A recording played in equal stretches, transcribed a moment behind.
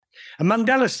And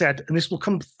Mandela said, and this will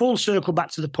come full circle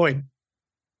back to the point,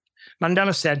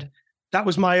 Mandela said, that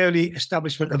was my early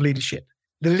establishment of leadership.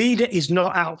 The leader is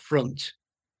not out front.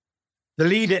 The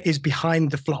leader is behind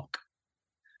the flock.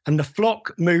 And the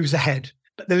flock moves ahead,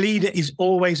 but the leader is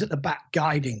always at the back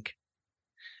guiding.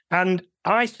 And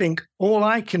I think all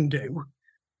I can do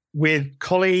with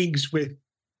colleagues, with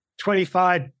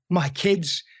 25, my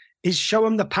kids, is show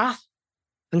them the path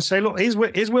and say, look, here's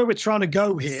where we're trying to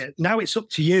go here. Now it's up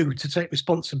to you to take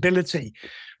responsibility,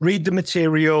 read the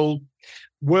material,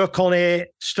 work on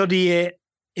it, study it,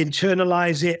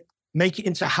 internalize it, make it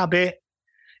into habit,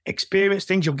 experience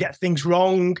things. You'll get things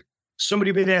wrong.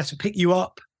 Somebody will be there to pick you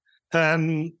up.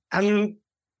 And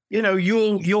you know,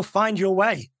 you'll find your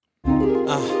way.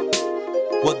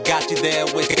 What got you there?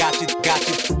 What got you?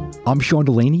 I'm Sean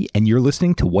Delaney, and you're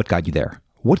listening to What Got You There.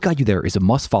 What Got You There is a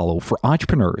must-follow for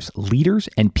entrepreneurs, leaders,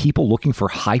 and people looking for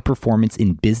high performance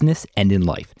in business and in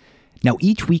life. Now,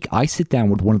 each week, I sit down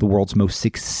with one of the world's most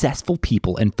successful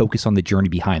people and focus on the journey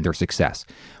behind their success.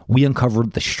 We uncover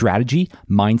the strategy,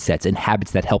 mindsets, and habits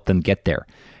that help them get there.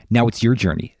 Now it's your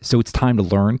journey, so it's time to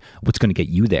learn what's going to get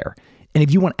you there. And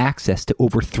if you want access to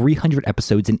over 300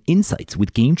 episodes and insights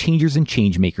with game changers and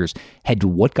change makers, head to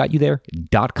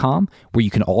whatgotyouthere.com, where you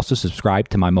can also subscribe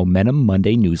to my Momentum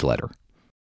Monday newsletter.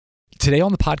 Today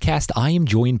on the podcast, I am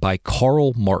joined by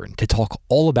Karl Martin to talk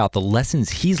all about the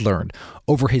lessons he's learned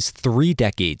over his 3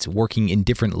 decades working in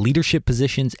different leadership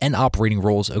positions and operating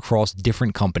roles across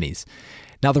different companies.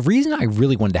 Now, the reason I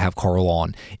really wanted to have Karl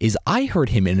on is I heard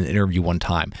him in an interview one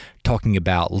time talking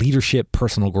about leadership,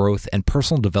 personal growth, and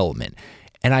personal development.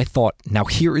 And I thought, now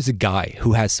here is a guy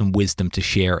who has some wisdom to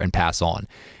share and pass on.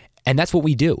 And that's what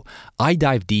we do. I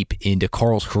dive deep into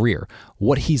Karl's career,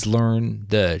 what he's learned,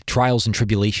 the trials and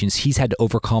tribulations he's had to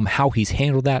overcome, how he's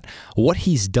handled that, what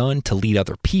he's done to lead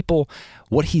other people,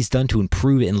 what he's done to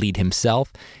improve and lead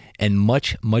himself, and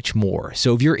much, much more.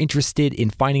 So if you're interested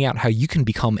in finding out how you can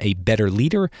become a better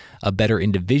leader, a better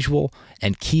individual,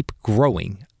 and keep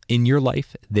growing in your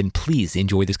life, then please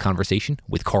enjoy this conversation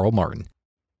with Karl Martin.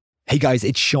 Hey guys,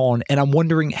 it's Sean, and I'm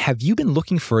wondering, have you been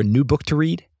looking for a new book to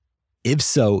read? If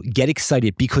so, get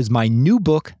excited because my new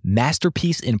book,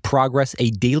 Masterpiece in Progress,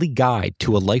 A Daily Guide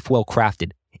to a Life Well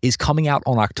Crafted, is coming out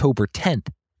on October 10th,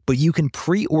 but you can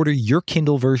pre-order your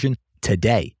Kindle version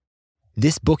today.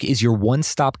 This book is your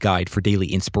one-stop guide for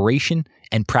daily inspiration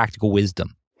and practical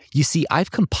wisdom. You see, I've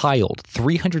compiled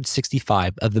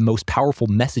 365 of the most powerful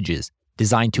messages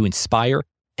designed to inspire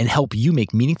and help you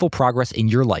make meaningful progress in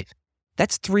your life.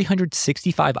 That's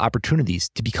 365 opportunities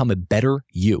to become a better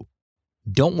you.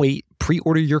 Don't wait.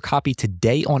 Pre-order your copy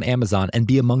today on Amazon and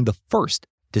be among the first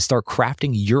to start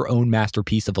crafting your own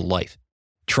masterpiece of a life.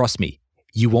 Trust me,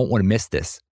 you won't want to miss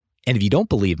this. And if you don't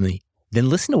believe me, then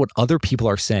listen to what other people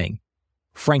are saying.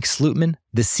 Frank Slootman,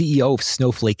 the CEO of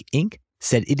Snowflake Inc.,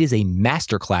 said it is a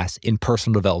masterclass in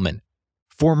personal development.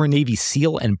 Former Navy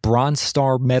SEAL and Bronze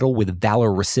Star Medal with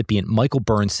Valor recipient Michael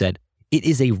Burns said it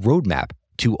is a roadmap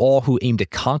to all who aim to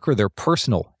conquer their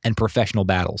personal and professional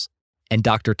battles. And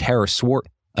Dr. Tara Swart,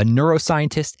 a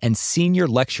neuroscientist and senior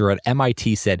lecturer at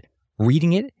MIT, said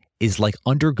reading it is like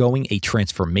undergoing a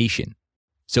transformation.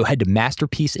 So head to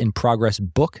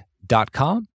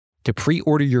masterpieceinprogressbook.com to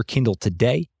pre-order your Kindle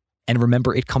today. And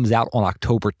remember, it comes out on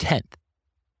October 10th.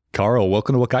 Karl,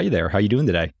 welcome to What Got You There. How are you doing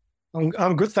today?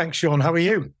 I'm good, thanks, Sean. How are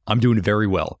you? I'm doing very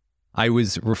well. I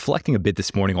was reflecting a bit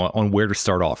this morning on where to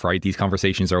start off, right? These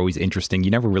conversations are always interesting.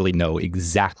 You never really know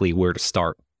exactly where to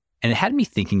start. And it had me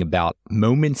thinking about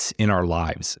moments in our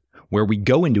lives where we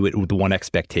go into it with one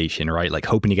expectation, right? Like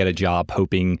hoping to get a job,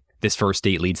 hoping this first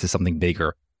date leads to something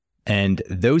bigger. And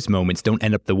those moments don't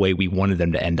end up the way we wanted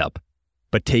them to end up,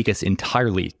 but take us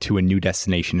entirely to a new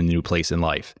destination and a new place in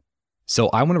life. So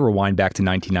I want to rewind back to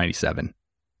 1997.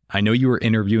 I know you were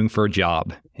interviewing for a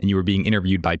job and you were being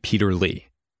interviewed by Peter Lee,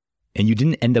 and you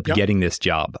didn't end up getting this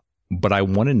job, but I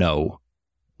want to know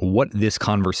what this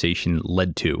conversation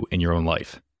led to in your own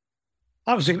life.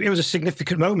 It was a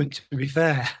significant moment, to be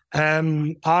fair.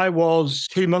 I was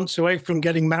 2 months away from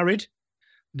getting married.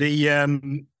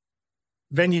 The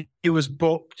venue was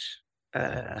booked,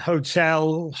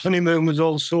 hotel, honeymoon was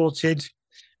all sorted.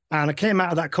 And I came out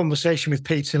of that conversation with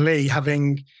Peter Lee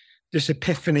having this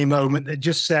epiphany moment that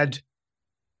just said,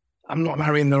 I'm not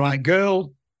marrying the right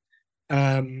girl.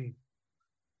 I'd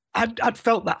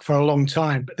felt that for a long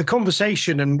time, but the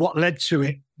conversation and what led to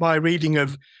it, my reading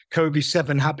of Covey's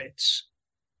 7 Habits,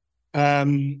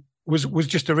 was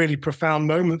just a really profound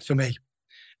moment for me.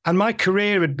 And my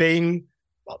career had been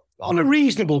on a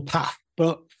reasonable path,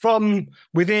 but from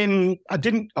within, I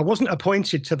wasn't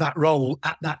appointed to that role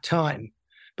at that time,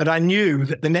 but I knew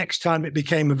that the next time it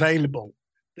became available,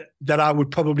 that I would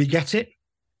probably get it.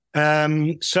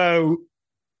 So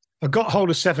I got hold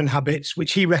of 7 Habits,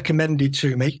 which he recommended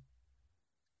to me.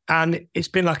 And it's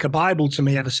been like a Bible to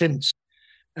me ever since.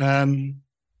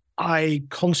 I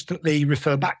constantly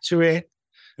refer back to it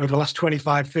over the last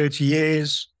 25, 30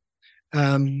 years.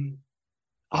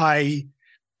 I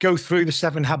go through the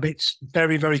 7 Habits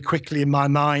very, very quickly in my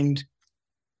mind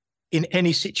in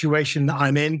any situation that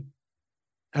I'm in.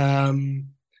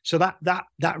 So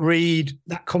that read,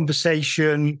 that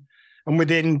conversation, and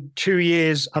within 2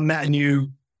 years, I met a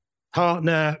new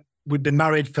partner. We'd been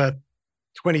married for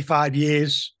 25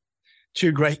 years,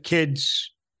 2 great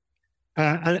kids.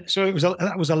 And so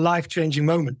that was a life-changing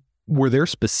moment. Were there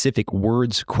specific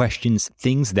words, questions,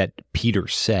 things that Peter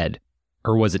said,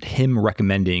 or was it him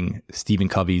recommending Stephen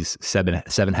Covey's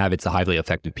seven Habits of Highly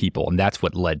Effective People, and that's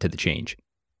what led to the change?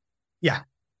 Yeah,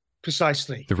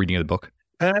 precisely. The reading of the book?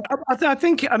 I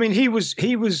think, he was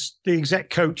the exec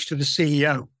coach to the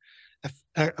CEO,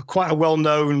 quite a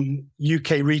well-known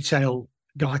UK retail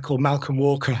guy called Malcolm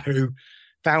Walker, who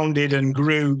founded and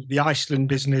grew the Iceland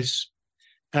business.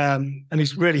 And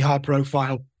he's really high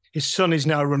profile. His son is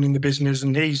now running the business,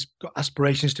 and he's got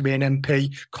aspirations to be an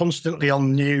MP, constantly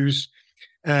on the news,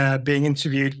 being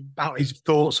interviewed about his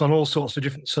thoughts on all sorts of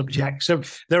different subjects. So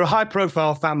they're a high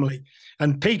profile family.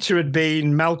 And Peter had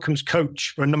been Malcolm's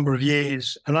coach for a number of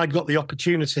years, and I got the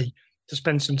opportunity to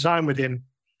spend some time with him.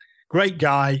 Great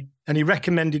guy. And he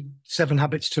recommended 7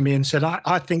 Habits to me and said,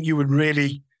 I think you would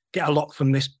really get a lot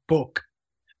from this book.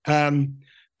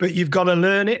 But you've got to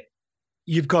learn it.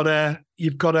 You've got to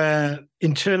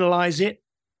internalize it.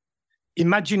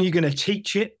 Imagine you're going to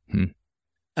teach it,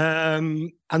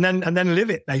 and then live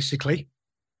it, basically.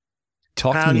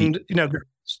 Talk to me.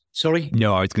 Sorry.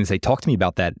 No, I was going to say, talk to me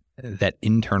about that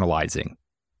internalizing.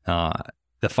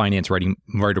 The finance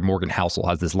writer Morgan Housel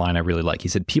has this line I really like. He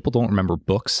said, "People don't remember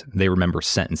books; they remember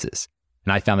sentences."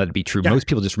 And I found that to be true. Yeah. Most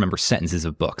people just remember sentences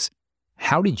of books.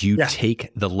 How did you take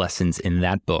the lessons in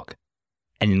that book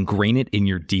and ingrain it in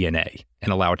your DNA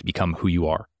and allow it to become who you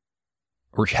are,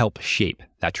 or help shape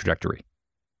that trajectory?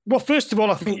 Well, first of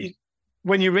all, I think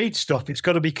when you read stuff, it's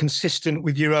got to be consistent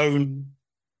with your own.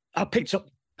 I picked up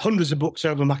hundreds of books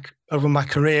over my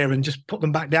career and just put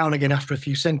them back down again after a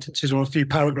few sentences or a few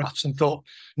paragraphs and thought,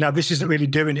 no, this isn't really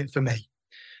doing it for me.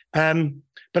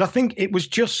 But I think it was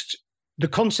just the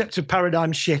concept of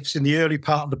paradigm shifts in the early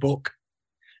part of the book,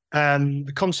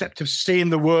 the concept of seeing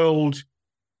the world,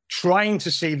 trying to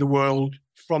see the world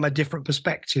from a different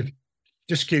perspective.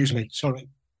 Excuse me, sorry.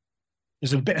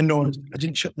 There's a bit of noise. I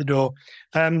didn't shut the door.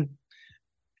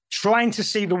 Trying to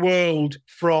see the world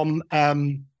from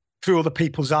through other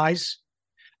people's eyes,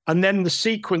 and then the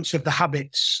sequence of the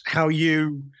habits, how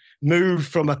you move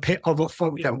from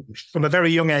from a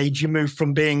very young age, you move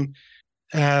from being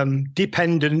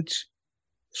dependent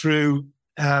through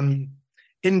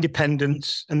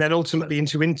independence, and then ultimately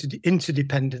into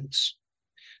interdependence.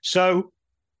 So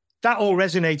that all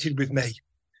resonated with me.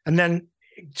 And then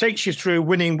it takes you through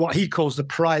winning what he calls the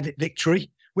private victory,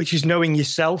 which is knowing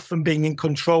yourself and being in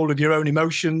control of your own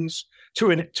emotions to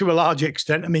a large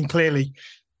extent. I mean, clearly,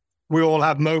 we all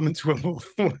have moments when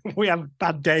we have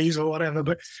bad days or whatever,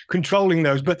 but controlling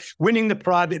those, but winning the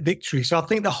private victory. So I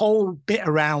think the whole bit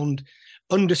around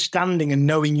understanding and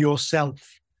knowing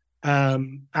yourself,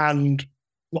 and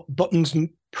what buttons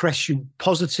press you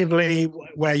positively,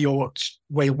 where your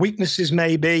weaknesses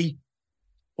may be,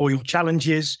 or your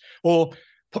challenges, or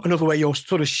put another way, your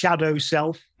sort of shadow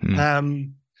self,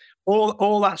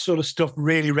 all that sort of stuff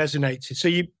really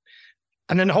resonated.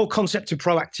 And then the whole concept of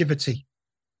proactivity,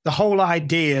 the whole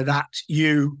idea that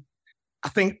I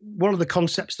think one of the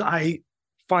concepts that I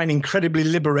find incredibly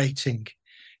liberating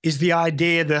is the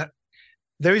idea that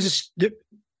there is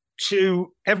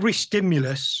to every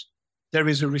stimulus, there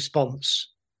is a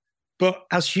response. But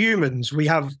as humans, we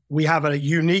have a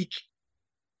unique,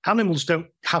 animals don't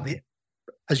have it.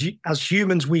 As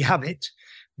humans, we have it.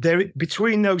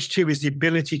 Between those two is the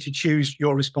ability to choose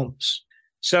your response.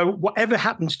 So whatever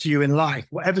happens to you in life,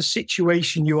 whatever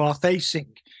situation you are facing,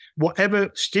 whatever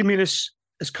stimulus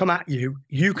has come at you,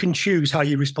 you can choose how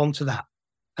you respond to that.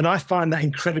 And I find that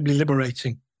incredibly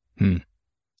liberating.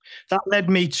 That led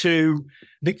me to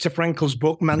Viktor Frankl's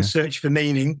book, Man's Search for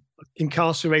Meaning,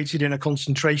 incarcerated in a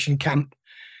concentration camp.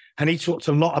 And he talked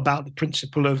a lot about the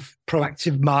principle of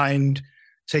proactive mind,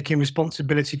 taking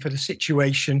responsibility for the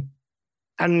situation,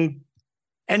 and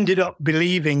ended up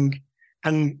believing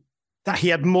that he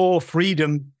had more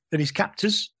freedom than his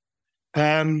captors.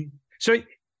 I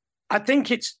think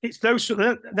it's those.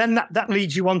 Then that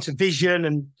leads you on to vision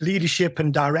and leadership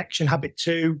and direction. Habit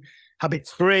 2, Habit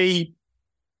 3,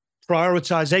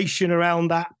 prioritization around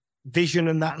that vision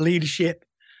and that leadership.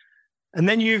 And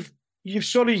then you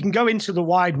can go into the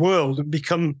wide world and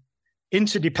become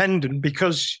interdependent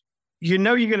because you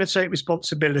know you're going to take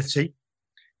responsibility.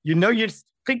 You know, you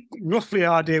think roughly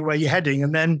idea where you're heading,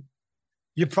 and then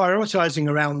you're prioritizing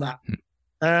around that.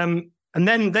 And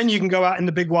then you can go out in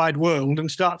the big wide world and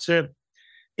start to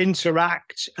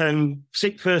interact and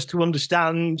seek first to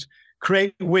understand,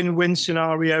 create win-win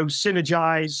scenarios,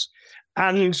 synergize.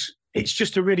 And it's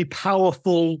just a really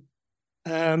powerful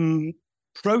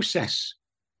process.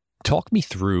 Talk me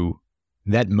through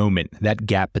that moment, that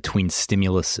gap between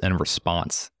stimulus and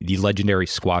response. The legendary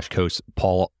squash coach,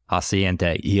 Paul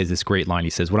Haciente, he has this great line. He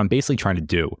says, what I'm basically trying to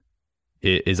do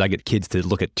is I get kids to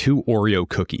look at 2 Oreo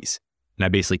cookies, and I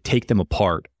basically take them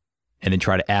apart and then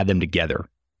try to add them together.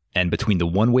 And between the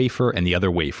one wafer and the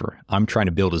other wafer, I'm trying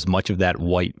to build as much of that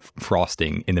white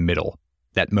frosting in the middle,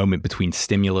 that moment between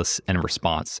stimulus and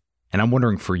response. And I'm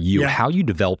wondering for you, how you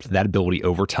developed that ability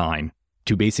over time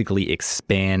to basically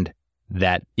expand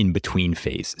that in-between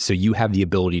phase. So you have the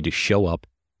ability to show up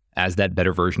as that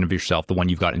better version of yourself, the one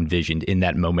you've got envisioned in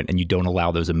that moment, and you don't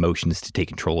allow those emotions to take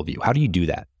control of you. How do you do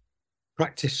that?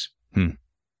 Practice.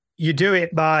 You do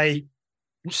it by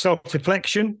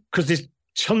self-reflection, because there's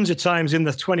tons of times in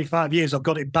the 25 years I've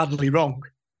got it badly wrong.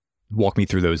 Walk me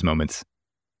through those moments.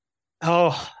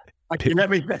 Oh, let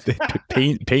me...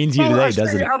 pains you today,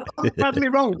 doesn't it? I'm badly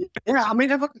wrong. Yeah, I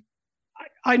mean,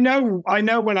 I know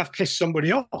when I've pissed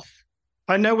somebody off.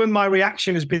 I know when my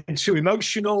reaction has been too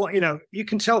emotional. You know, you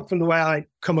can tell from the way I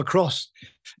come across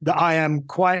that I am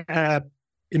quite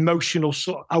emotional.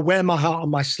 So I wear my heart on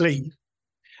my sleeve.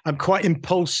 I'm quite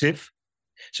impulsive,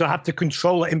 so I have to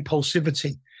control that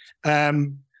impulsivity. I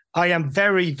am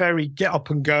very, very get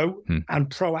up and go and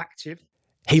proactive.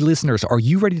 Hey, listeners, are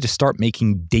you ready to start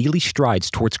making daily strides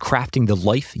towards crafting the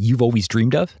life you've always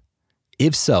dreamed of?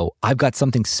 If so, I've got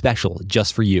something special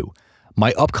just for you.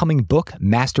 My upcoming book,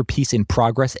 Masterpiece in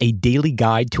Progress, A Daily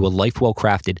Guide to a Life Well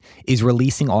Crafted, is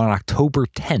releasing on October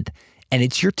 10th, and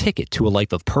it's your ticket to a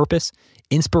life of purpose,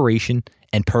 inspiration,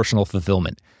 and personal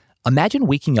fulfillment. Imagine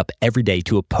waking up every day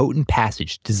to a potent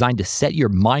passage designed to set your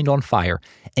mind on fire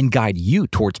and guide you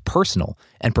towards personal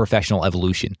and professional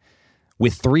evolution.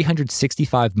 With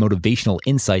 365 motivational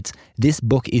insights, this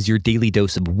book is your daily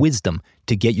dose of wisdom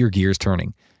to get your gears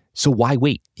turning. So why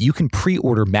wait? You can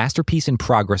pre-order Masterpiece in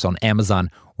Progress on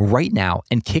Amazon right now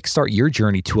and kickstart your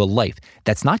journey to a life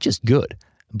that's not just good,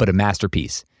 but a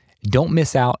masterpiece. Don't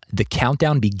miss out. The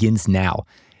countdown begins now.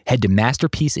 Head to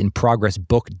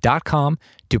masterpieceinprogressbook.com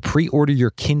to pre-order your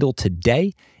Kindle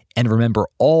today. And remember,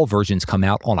 all versions come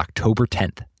out on October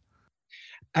 10th.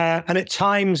 And at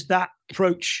times that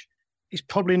approach is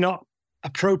probably not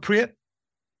appropriate.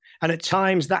 And at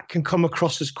times that can come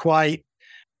across as quite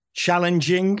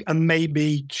challenging and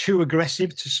maybe too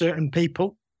aggressive to certain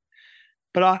people.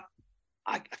 But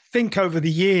I think over the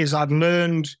years I've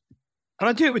learned, and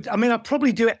I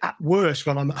probably do it at worst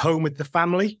when I'm at home with the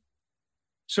family.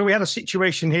 So we had a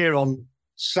situation here on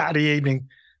Saturday evening.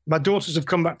 My daughters have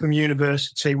come back from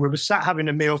university. We were sat having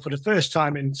a meal for the first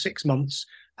time in 6 months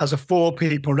as a 4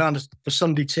 people around for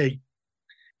Sunday tea.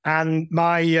 And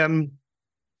my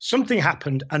something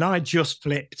happened and I just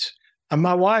flipped. And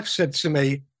my wife said to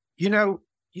me, you know,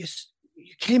 you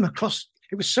came across,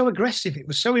 it was so aggressive. It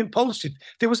was so impulsive.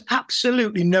 There was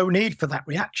absolutely no need for that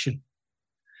reaction.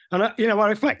 And I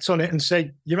reflect on it and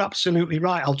say, you're absolutely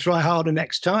right. I'll try harder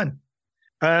next time.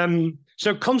 So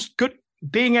good,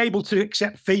 being able to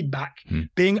accept feedback,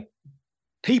 being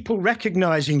people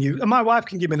recognizing you, and my wife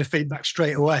can give me the feedback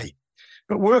straight away.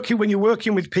 But when you're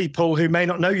working with people who may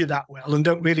not know you that well and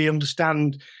don't really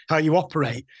understand how you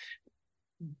operate,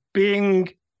 being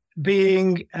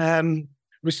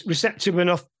receptive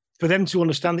enough for them to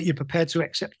understand that you're prepared to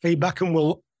accept feedback and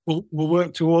we'll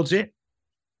work towards it.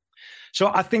 So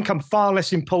I think I'm far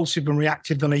less impulsive and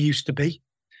reactive than I used to be.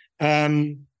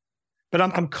 But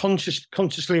I'm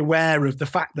consciously aware of the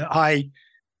fact that I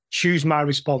choose my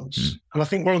response. And I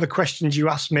think one of the questions you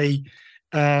asked me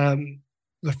the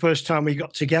first time we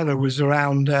got together was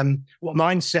around what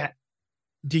mindset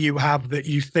do you have that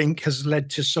you think has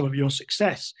led to some of your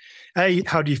success?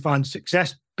 How do you find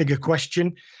success? Bigger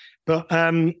question. But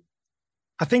I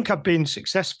think I've been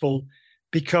successful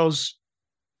because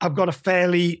I've got a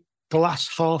fairly glass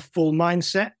half full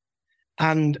mindset,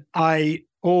 and I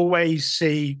always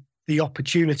see the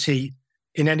opportunity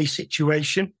in any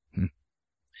situation.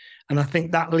 And I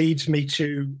think that leads me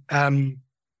to,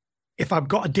 if I've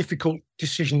got a difficult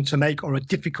decision to make or a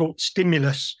difficult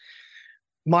stimulus,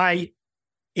 my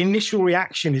initial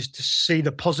reaction is to see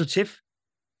the positive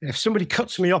If somebody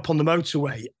cuts me up on the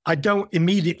motorway, I don't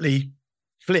immediately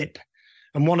flip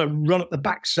and want to run up the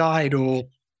backside or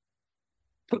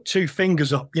put two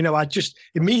fingers up. I just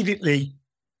immediately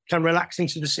can relax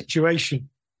into the situation.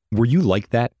 Were you like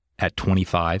that at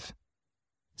 25?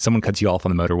 Someone cuts you off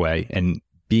on the motorway and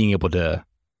being able to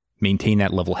maintain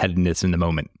that level-headedness in the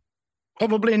moment?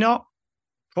 Probably not.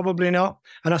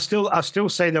 And I still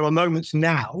say there are moments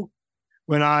now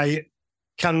when I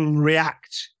can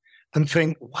react and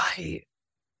think, why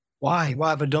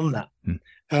have I done that?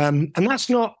 And that's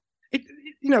not,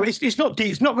 it's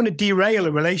not going to derail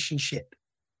a relationship.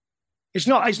 I'm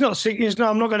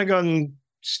not going to go and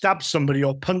stab somebody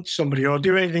or punch somebody or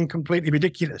do anything completely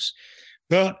ridiculous.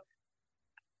 But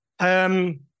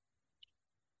I'm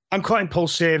quite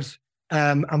impulsive.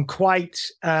 I'm quite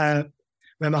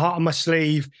with my heart on my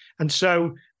sleeve. And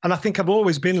I think I've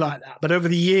always been like that. But over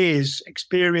the years,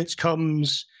 experience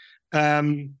comes,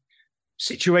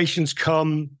 situations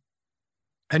come,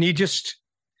 and you just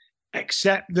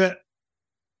accept that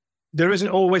there isn't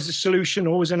always a solution,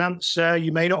 always an answer.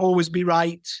 You may not always be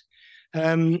right.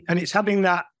 And it's having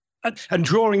that and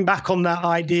drawing back on that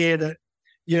idea that,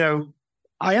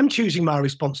 I am choosing my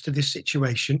response to this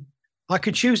situation. I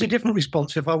could choose a different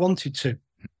response if I wanted to.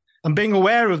 And being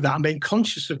aware of that and being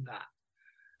conscious of that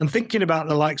and thinking about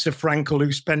the likes of Frankel,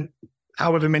 who spent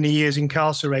however many years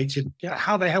incarcerated.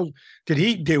 How the hell did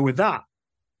he deal with that?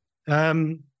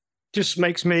 Just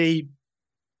makes me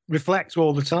reflect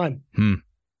all the time.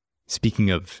 Speaking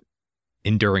of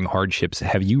enduring hardships,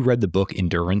 have you read the book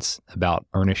Endurance about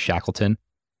Ernest Shackleton?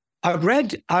 I've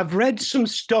read some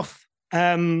stuff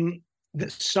that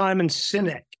Simon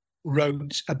Sinek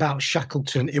wrote about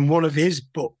Shackleton in one of his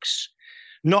books.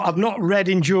 I've not read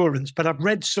Endurance, but I've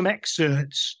read some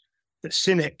excerpts that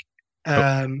Sinek.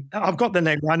 I've got the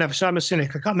name. I never Simon Sinek.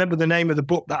 I can't remember the name of the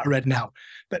book that I read now,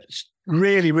 but it's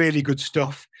really, really good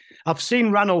stuff. I've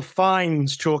seen Ranulph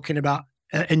Fiennes talking about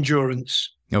endurance.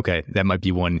 Okay, that might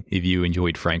be one if you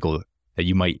enjoyed Frankel that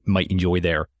you might enjoy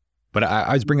there. But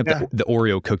I was bringing up the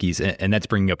Oreo cookies, and that's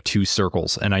bringing up two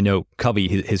circles. And I know Covey,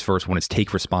 his first one is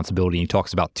take responsibility. And he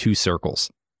talks about two circles.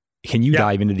 Can you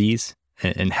dive into these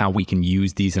and how we can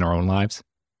use these in our own lives?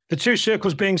 The two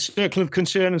circles being circle of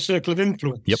concern and circle of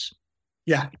influence. Yep.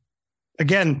 Yeah.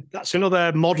 Again, that's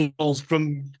another model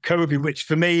from Covey, which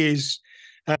for me is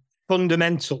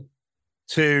fundamental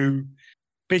to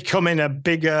becoming a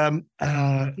bigger,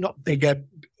 not bigger,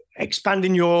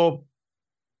 expanding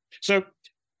so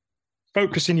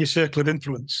focus in your circle of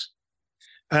influence.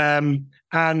 And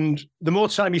the more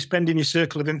time you spend in your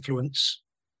circle of influence,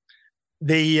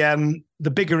 the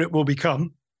bigger it will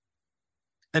become.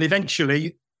 And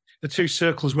eventually the two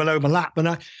circles will overlap. And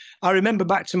I remember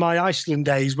back to my Iceland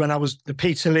days when I was the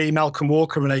Peter Lee, Malcolm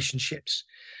Walker relationships.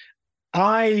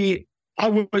 I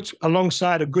worked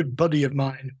alongside a good buddy of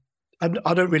mine.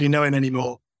 I don't really know him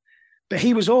anymore, but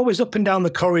he was always up and down the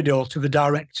corridor to the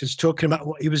directors talking about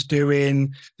what he was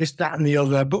doing, this, that, and the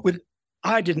other. But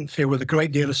I didn't feel with a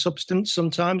great deal of substance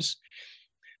sometimes.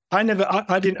 I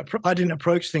didn't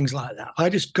approach things like that. I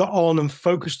just got on and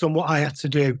focused on what I had to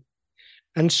do.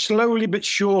 And slowly but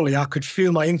surely, I could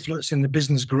feel my influence in the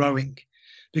business growing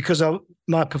because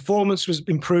my performance was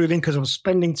improving because I was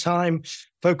spending time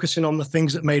focusing on the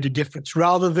things that made a difference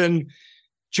rather than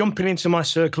jumping into my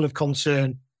circle of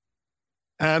concern.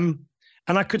 And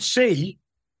I could see,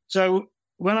 so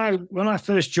when I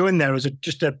first joined there as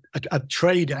just a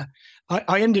trader,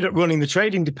 I ended up running the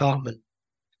trading department.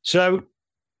 So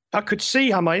I could see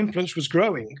how my influence was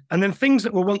growing. And then things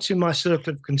that were once in my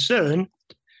circle of concern,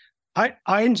 I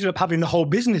ended up having the whole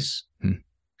business.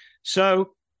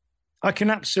 So I can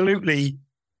absolutely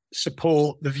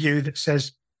support the view that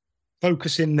says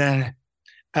focus in there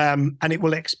and it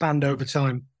will expand over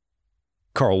time.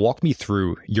 Karl, walk me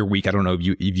through your week. I don't know if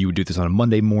you would do this on a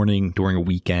Monday morning, during a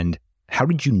weekend. How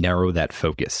did you narrow that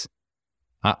focus?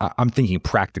 I'm thinking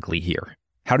practically here.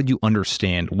 How did you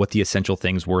understand what the essential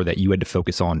things were that you had to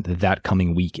focus on that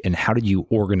coming week? And how did you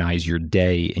organize your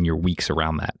day and your weeks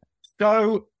around that?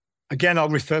 So again, I'll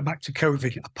refer back to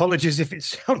Covey. Apologies if it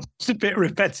sounds a bit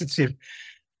repetitive,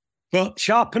 but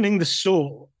sharpening the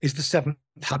saw is the seventh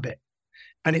habit.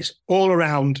 And it's all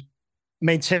around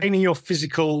maintaining your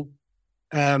physical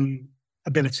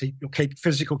ability, your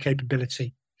physical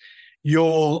capability,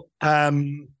 your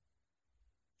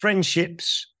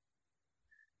friendships.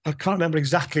 I can't remember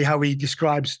exactly how he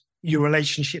describes your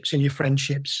relationships and your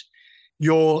friendships,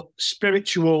 your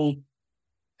spiritual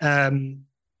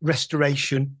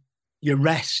restoration, your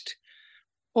rest,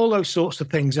 all those sorts of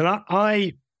things. And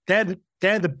they're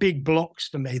the big blocks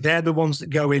for me. They're the ones that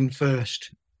go in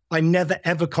first. I never,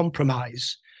 ever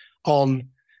compromise on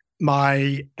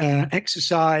my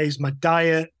exercise, my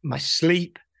diet, my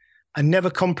sleep. I never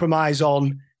compromise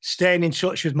on staying in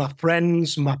touch with my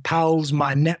friends, my pals,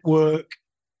 my network.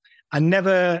 I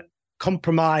never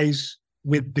compromise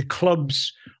with the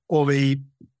clubs or the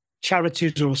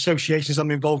charities or associations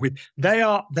I'm involved with. They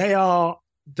are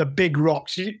the big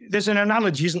rocks. There's an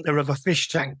analogy, isn't there, of a fish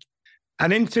tank.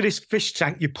 And into this fish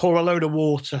tank, you pour a load of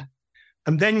water.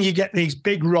 And then you get these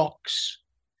big rocks.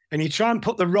 And you try and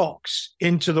put the rocks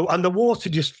into and the water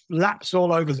just laps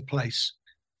all over the place.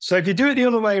 So if you do it the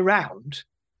other way around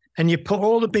and you put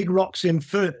all the big rocks in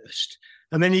first,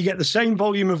 and then you get the same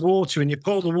volume of water and you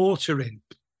pour the water in,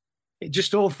 it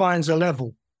just all finds a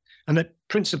level. And the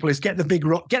principle is get the big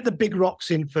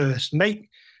rocks in first. Make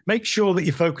sure that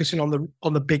you're focusing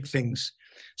on the big things.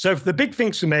 So for the big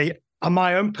things for me are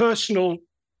my own personal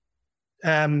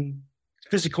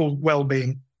physical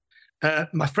well-being.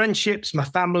 My friendships, my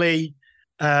family,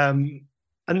 and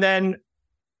then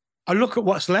I look at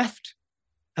what's left,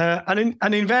 and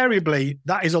invariably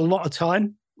that is a lot of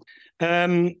time.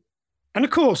 And of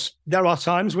course, there are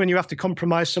times when you have to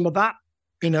compromise some of that.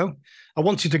 You know, I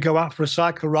wanted to go out for a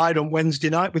cycle ride on Wednesday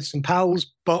night with some pals,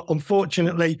 but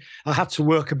unfortunately, I had to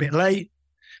work a bit late.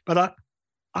 But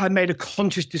I made a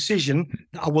conscious decision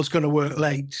that I was going to work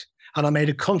late, and I made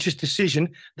a conscious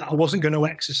decision that I wasn't going to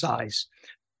exercise.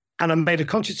 And I made a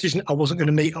conscious decision I wasn't going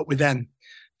to meet up with them.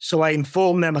 So I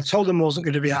informed them. I told them I wasn't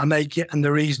going to be able to make it and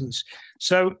the reasons.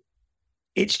 So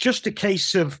it's just a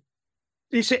case of,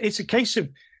 it's a case of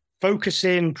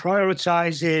focusing,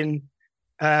 prioritizing.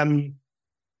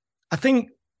 I think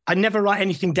I never write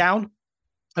anything down.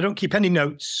 I don't keep any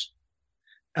notes.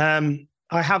 I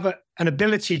have an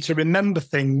ability to remember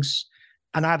things,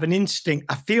 and I have an instinct.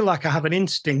 I feel like I have an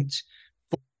instinct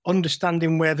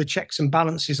understanding where the checks and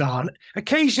balances are. And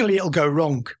occasionally it'll go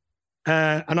wrong.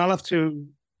 And I'll have to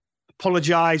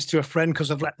apologize to a friend because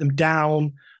I've let them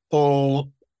down, or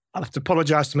I'll have to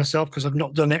apologize to myself because I've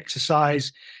not done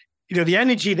exercise. You know, the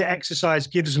energy that exercise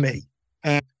gives me,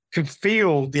 can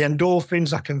feel the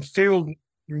endorphins. I can feel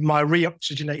my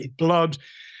reoxygenated blood.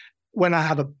 When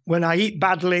I eat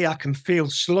badly, I can feel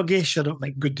sluggish. I don't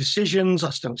make good decisions.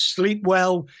 I don't sleep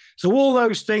well. So all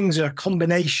those things are a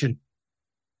combination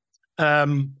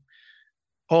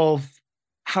of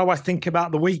how I think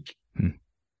about the week.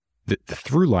 The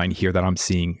through line here that I'm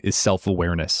seeing is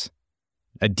self-awareness,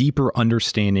 a deeper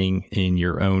understanding in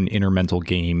your own inner mental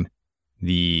game,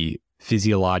 the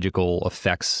physiological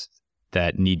effects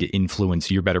that need to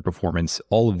influence your better performance,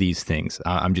 all of these things.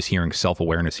 I'm just hearing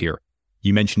self-awareness here.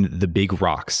 You mentioned the big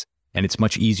rocks, and it's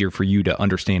much easier for you to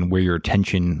understand where your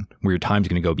attention, where your time's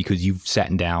going to go, because you've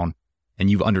sat down and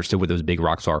you've understood what those big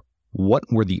rocks are. What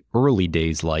were the early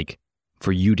days like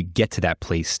for you to get to that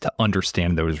place, to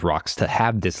understand those rocks, to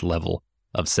have this level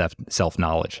of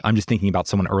self-knowledge? I'm just thinking about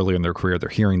someone earlier in their career, they're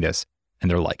hearing this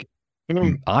and they're like,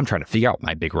 I'm trying to figure out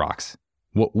my big rocks.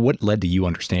 What led to you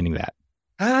understanding that?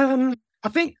 I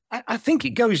think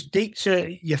it goes deep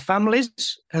to your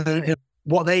families,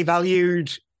 what they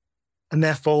valued, and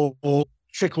therefore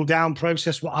trickle down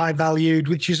process what I valued,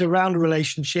 which is around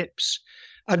relationships.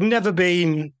 I've never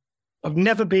been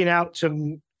out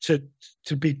to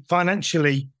be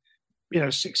financially,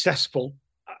 successful.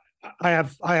 I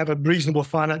have a reasonable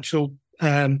financial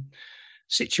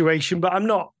situation, but I'm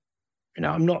not.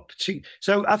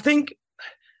 So I think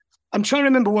I'm trying to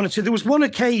remember one or two. There was one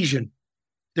occasion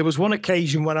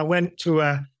when I went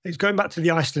to it's going back to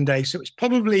the Iceland days, so it's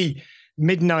probably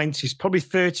mid-90s, probably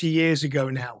 30 years ago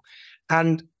now.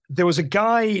 And there was a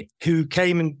guy who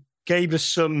came and gave us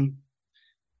some.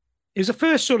 It was the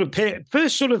first sort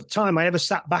of time I ever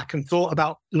sat back and thought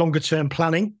about longer term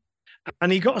planning.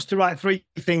 And he got us to write 3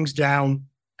 things down.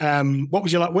 What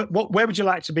would you like? Where would you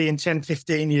like to be in 10,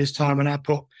 15 years' time? And I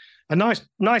put a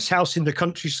nice house in the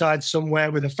countryside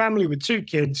somewhere with a family with 2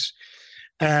 kids,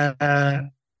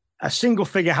 a single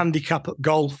figure handicap at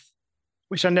golf,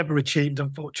 which I never achieved,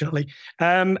 unfortunately.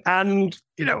 And,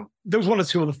 there was 1 or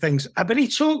 2 other things. But he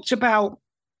talked about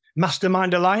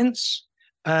Mastermind Alliance.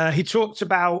 He talked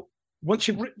about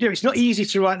it's not easy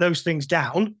to write those things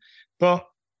down, but,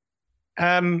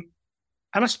 and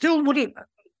I still wouldn't,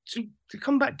 to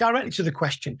come back directly to the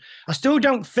question, I still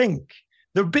don't think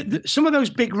some of those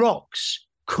big rocks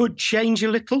could change a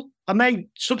little. I may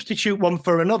substitute one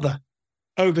for another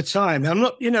over time. I'm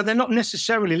not, they're not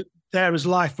necessarily there as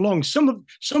lifelong. Some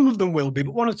of them will be,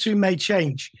 but 1 or 2 may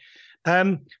change.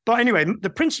 But anyway,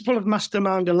 the principle of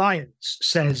Mastermind Alliance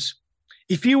says,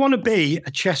 if you want to be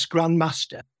a chess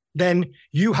grandmaster, then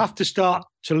you have to start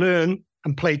to learn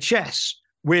and play chess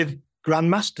with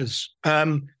grandmasters.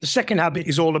 The second habit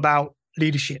is all about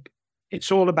leadership.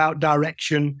 It's all about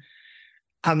direction.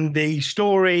 And the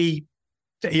story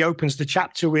that he opens the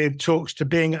chapter with talks to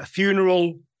being at a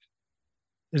funeral.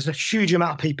 There's a huge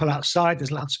amount of people outside.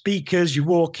 There's loudspeakers. You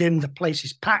walk in, the place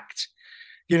is packed.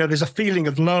 There's a feeling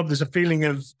of love. There's a feeling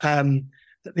of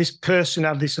that this person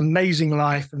had this amazing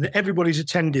life and that everybody's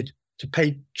attended to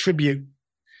pay tribute.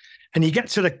 And you go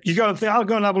and think, I'll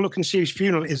go and have a look and see whose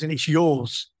funeral it is, and it's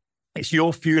yours. It's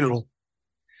your funeral.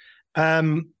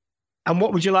 And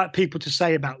what would you like people to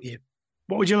say about you?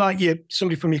 What would you like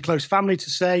somebody from your close family to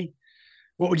say?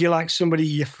 What would you like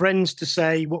your friends to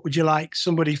say? What would you like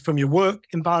somebody from your work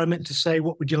environment to say?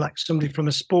 What would you like somebody from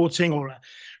a sporting or a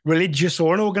religious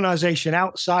or an organization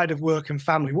outside of work and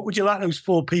family? What would you like those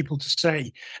 4 people to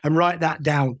say? And write that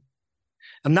down.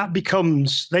 And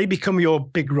they become your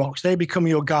big rocks. They become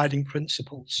your guiding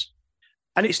principles.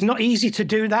 And it's not easy to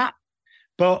do that.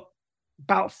 But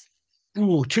about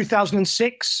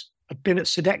 2006, I've been at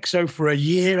Sodexo for a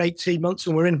year, 18 months,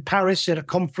 and we're in Paris at a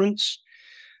conference.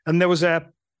 And there was a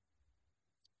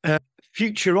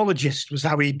futurologist, was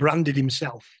how he branded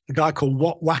himself, a guy called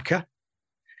Watt Wacker.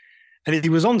 And he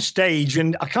was on stage,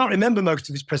 and I can't remember most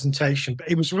of his presentation,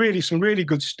 but it was really some really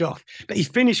good stuff. But he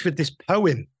finished with this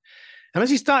poem. And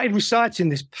as he started reciting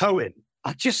this poem,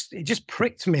 it just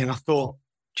pricked me. And I thought,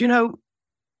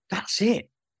 that's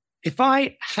it. If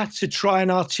I had to try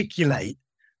and articulate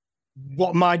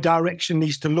what my direction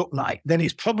needs to look like, then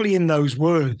it's probably in those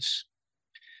words.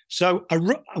 So I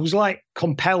was like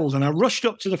compelled, and I rushed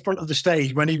up to the front of the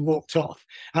stage when he walked off,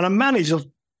 and I managed,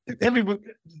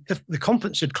 the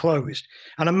conference had closed,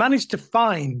 and I managed to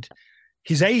find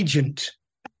his agent.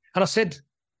 And I said,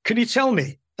 can you tell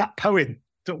me that poem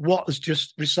that Watt has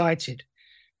just recited,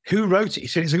 who wrote it? He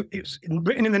said it was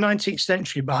written in the 19th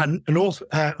century by an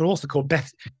author called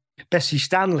Bessie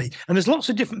Stanley. And there's lots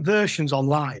of different versions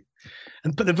online.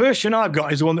 But the version I've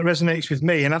got is the one that resonates with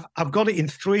me. And I've got it in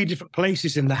 3 different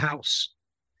places in the house,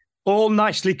 all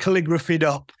nicely calligraphied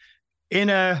up in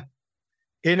a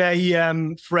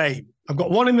frame. I've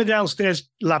got one in the downstairs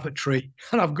lavatory,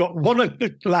 and I've got one in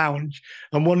the lounge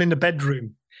and one in the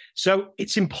bedroom. So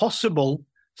it's impossible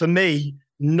for me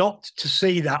not to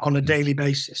see that on a daily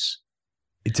basis.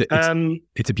 It's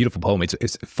a beautiful poem.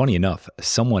 It's funny enough,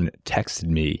 someone texted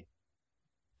me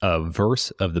a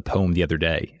verse of the poem the other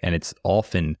day, and it's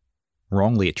often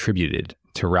wrongly attributed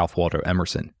to Ralph Waldo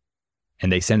Emerson.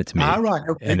 And they sent it to me, right,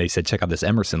 okay. And they said, check out this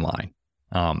Emerson line.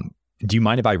 Do you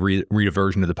mind if I read a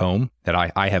version of the poem that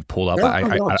I have pulled up?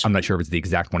 Yeah, I'm not sure if it's the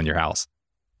exact one in your house.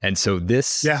 And so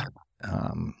this,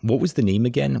 what was the name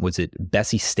again? Was it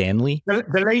Bessie Stanley?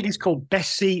 The lady's called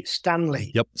Bessie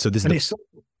Stanley. Yep. So this is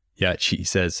she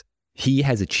says, he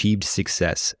has achieved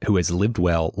success who has lived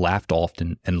well, laughed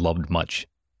often, and loved much,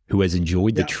 who has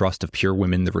enjoyed the trust of pure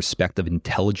women, the respect of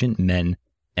intelligent men,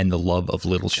 and the love of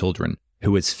little children,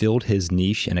 who has filled his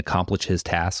niche and accomplished his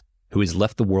task, who has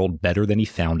left the world better than he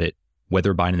found it,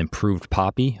 whether by an improved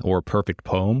poppy or a perfect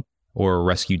poem or a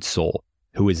rescued soul,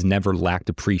 who has never lacked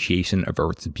appreciation of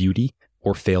earth's beauty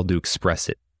or failed to express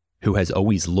it, who has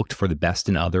always looked for the best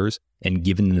in others and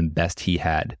given them the best he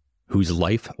had, whose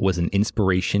life was an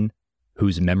inspiration,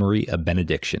 whose memory a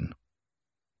benediction.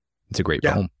 It's a great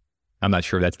poem. I'm not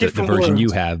sure if that's the version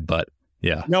you have, but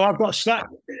yeah. No, I've got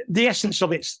the essence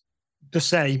of it's the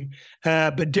same,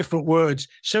 but different words.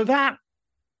 So that,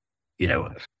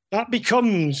 that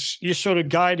becomes your sort of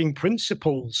guiding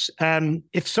principles. We had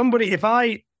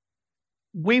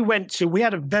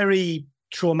a very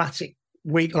traumatic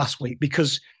week last week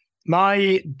because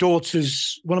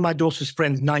one of my daughter's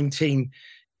friends, 19,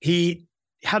 he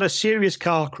had a serious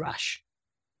car crash.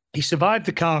 He survived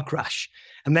the car crash,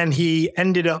 and then he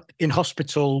ended up in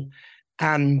hospital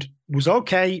and was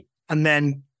okay. And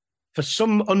then for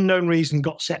some unknown reason,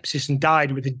 got sepsis and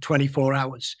died within 24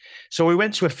 hours. So we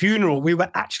went to a funeral. We were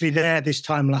actually there this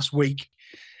time last week.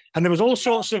 And there was all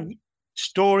sorts of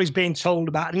stories being told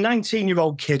about a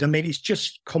 19-year-old kid. I mean, it's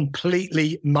just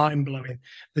completely mind-blowing,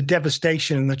 the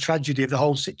devastation and the tragedy of the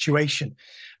whole situation.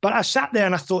 But I sat there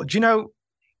and I thought,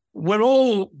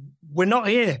 we're not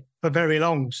here for very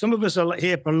long. Some of us are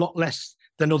here for a lot less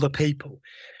than other people.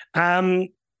 And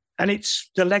it's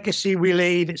the legacy we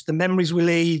leave, it's the memories we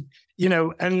leave,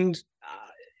 and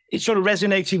it sort of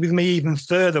resonated with me even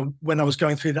further when I was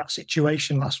going through that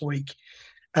situation last week.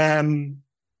 And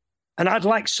I'd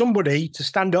like somebody to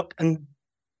stand up and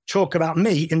talk about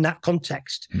me in that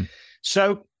context.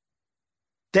 So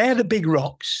they're the big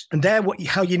rocks, and they're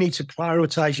how you need to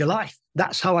prioritize your life.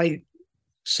 That's how I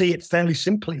see it fairly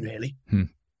simply, really.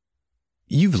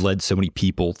 You've led so many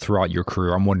people throughout your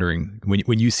career. I'm wondering,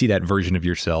 when you see that version of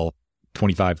yourself,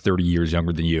 25, 30 years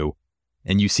younger than you,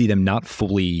 and you see them not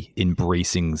fully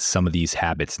embracing some of these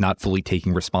habits, not fully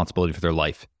taking responsibility for their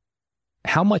life,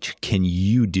 how much can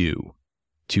you do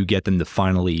to get them to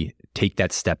finally take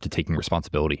that step to taking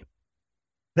responsibility?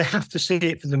 They have to see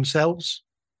it for themselves.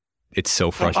 It's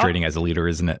so frustrating as a leader,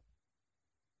 isn't it?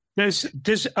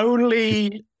 There's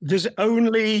only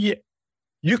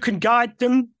you can guide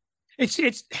them.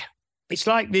 It's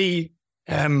like the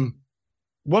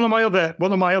one of my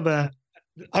other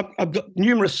I've got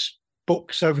numerous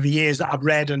books over the years that I've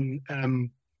read and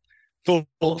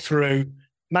thought through.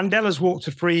 Mandela's Walk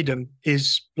to Freedom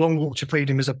Long Walk to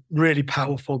Freedom is a really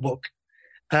powerful book.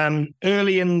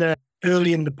 Early in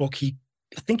the book,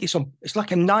 I think it's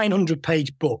like a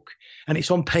 900-page book, and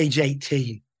it's on page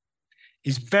 18.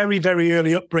 His very, very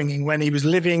early upbringing when he was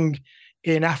living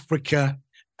in Africa,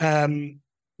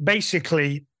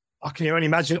 basically, I can only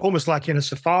imagine, almost like in a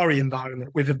safari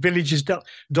environment with the villages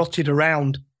dotted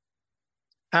around.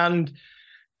 And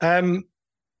the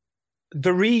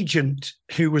regent,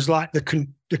 who was like the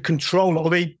controller, or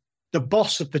the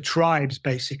boss of the tribes,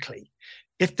 basically,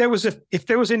 if there was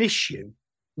an issue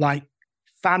like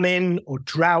famine or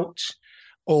drought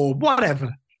or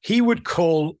whatever, he would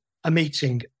call a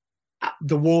meeting at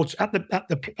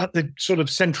the sort of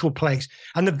central place,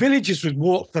 and the villagers would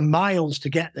walk for miles to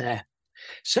get there.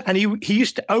 So, and he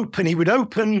would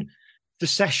open the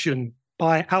session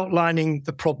by outlining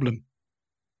the problem,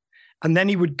 and then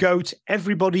he would go to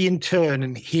everybody in turn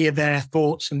and hear their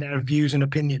thoughts and their views and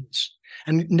opinions,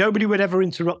 and nobody would ever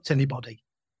interrupt anybody.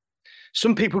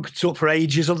 Some people could talk for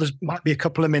ages, others might be a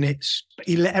couple of minutes, but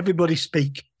he let everybody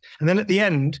speak. And then at the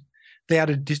end, they had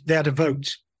a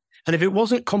vote. And if it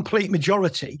wasn't complete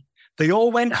majority, they all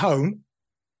went home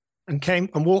and came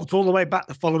and walked all the way back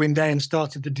the following day and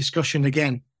started the discussion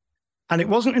again. And it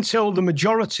wasn't until there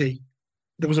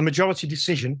was a majority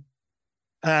decision,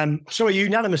 a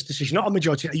unanimous decision, not a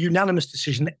majority, a unanimous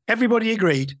decision. Everybody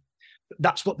agreed.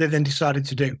 That's what they then decided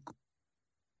to do.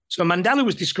 So Mandela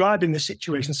was describing the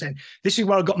situation, saying, this is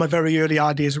where I got my very early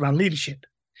ideas around leadership.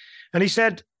 And he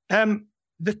said,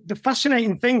 the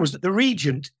fascinating thing was that the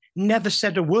regent never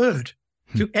said a word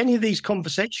to any of these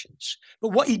conversations. But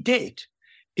what he did,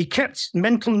 he kept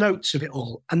mental notes of it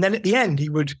all. And then at the end, he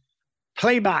would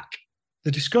play back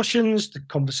the discussions, the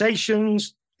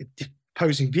conversations, the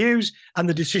opposing views, and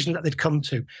the decision that they'd come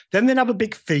to. Then they'd have a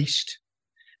big feast.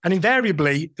 And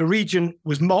invariably, the regent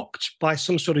was mocked by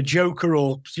some sort of joker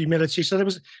or humility. So there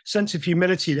was a sense of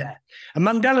humility there. And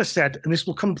Mandela said, and this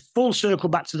will come full circle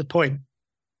back to the point,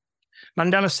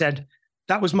 Mandela said,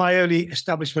 that was my early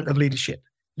establishment of leadership.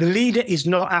 The leader is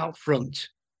not out front.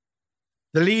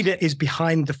 The leader is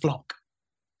behind the flock.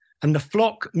 And the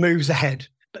flock moves ahead.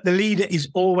 But the leader is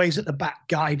always at the back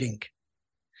guiding.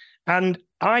 And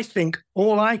I think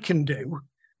all I can do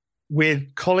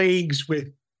with colleagues,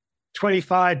 with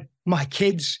 25, my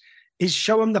kids, is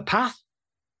show them the path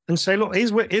and say, look,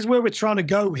 here's where we're trying to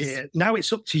go here. Now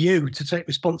it's up to you to take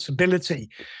responsibility,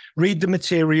 read the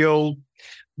material,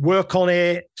 work on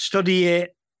it, study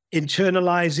it,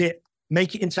 internalize it,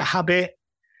 make it into habit,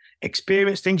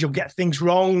 experience things. You'll get things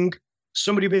wrong.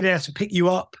 Somebody will be there to pick you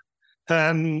up.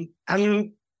 And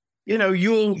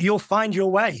you'll find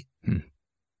your way.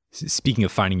 Speaking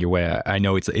of finding your way, I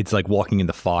know it's like walking in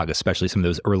the fog, especially some of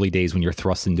those early days when you're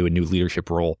thrust into a new leadership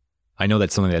role. I know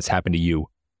that's something that's happened to you.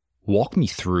 Walk me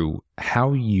through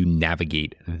how you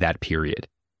navigate that period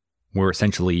where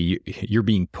essentially you're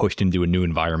being pushed into a new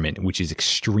environment, which is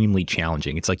extremely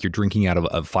challenging. It's like you're drinking out of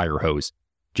a fire hose.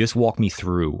 Just walk me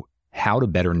through how to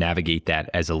better navigate that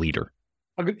as a leader.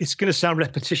 It's going to sound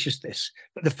repetitious, this,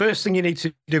 but the first thing you need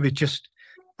to do is just,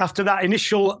 after that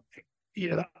initial,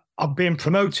 I've been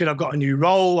promoted, I've got a new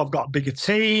role, I've got a bigger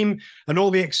team, and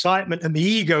all the excitement and the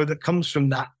ego that comes from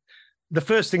that. The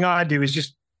first thing I do is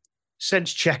just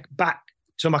sense check back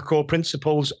to my core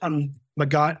principles and my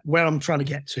guide, where I'm trying to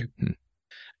get to.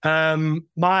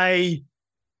 My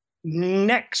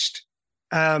next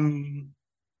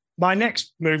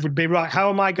move would be, right, how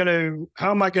am I going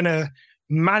to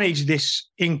manage this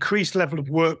increased level of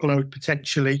workload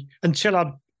potentially until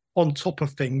I'm on top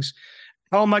of things?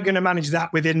 How am I going to manage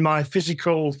that within my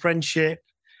physical, friendship,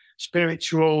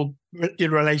 spiritual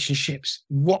relationships?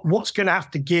 What's going to have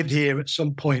to give here at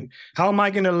some point? How am I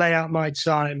going to lay out my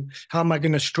time? How am I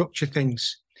going to structure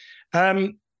things?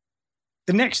 The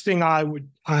next thing I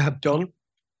have done,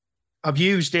 I've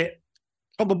used it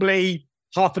probably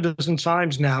half a dozen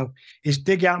times now, is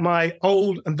dig out my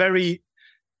old and very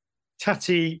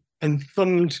tatty and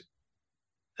thumbed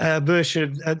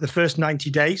version of the first 90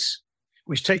 days,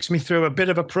 which takes me through a bit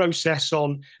of a process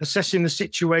on assessing the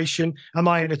situation. Am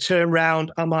I in a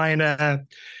turnaround? Am I in a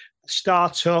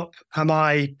startup? Am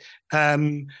I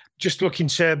just looking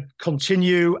to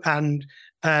continue and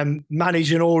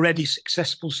manage an already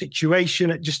successful situation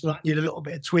that just need a little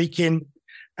bit of tweaking?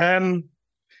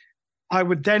 I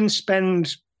would then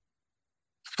spend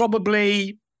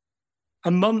probably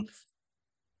a month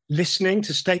listening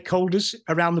to stakeholders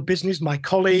around the business, my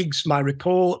colleagues, my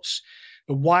reports,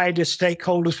 the wider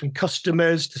stakeholders from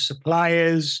customers to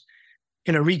suppliers.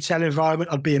 In a retail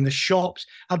environment, I'd be in the shops.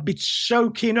 I'd be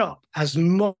soaking up as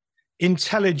much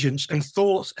intelligence and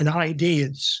thoughts and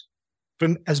ideas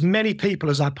from as many people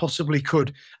as I possibly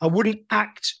could. I wouldn't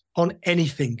act on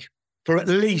anything for at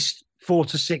least 4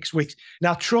 to 6 weeks.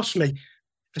 Now, trust me,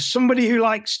 for somebody who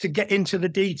likes to get into the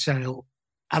detail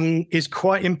and is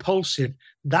quite impulsive,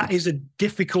 that is a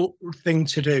difficult thing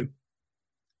to do.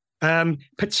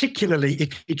 Particularly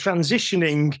if you're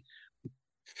transitioning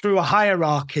through a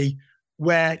hierarchy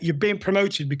where you're being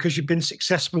promoted because you've been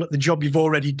successful at the job you've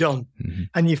already done. Mm-hmm.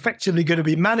 And you're effectively going to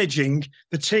be managing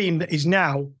the team that is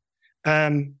now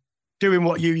doing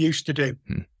what you used to do.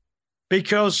 Mm.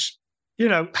 Because,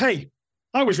 hey,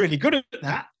 I was really good at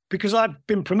that because I've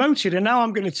been promoted and now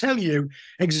I'm going to tell you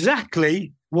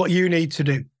exactly what you need to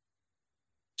do,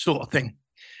 sort of thing.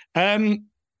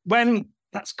 When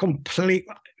that's complete,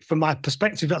 from my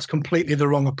perspective, that's completely the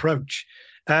wrong approach.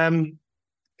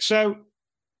 So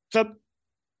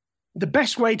the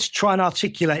best way to try and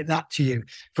articulate that to you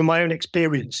from my own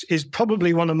experience is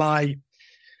probably one of my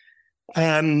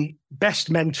best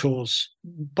mentors,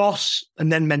 boss and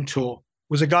then mentor,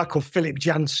 was a guy called Philip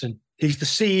Jansen. He's the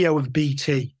CEO of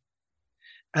BT.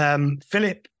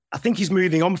 Philip, I think he's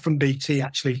moving on from BT,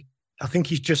 actually. I think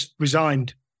he's just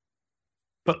resigned.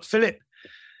 But Philip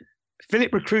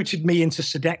recruited me into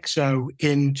Sodexo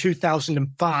in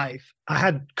 2005. I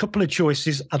had a couple of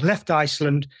choices. I'd left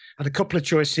Iceland, had a couple of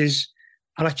choices,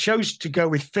 and I chose to go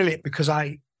with Philip because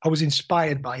I was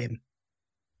inspired by him.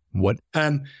 What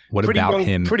about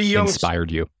him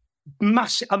inspired you?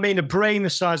 Massive. I mean, a brain the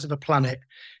size of a planet.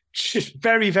 Just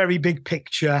very, very big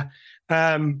picture.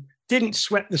 Didn't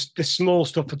sweat the small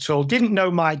stuff at all. Didn't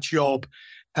know my job,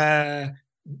 but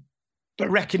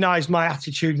recognized my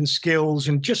attitude and skills,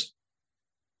 and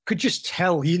could just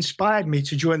tell he inspired me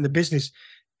to join the business.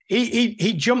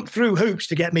 He jumped through hoops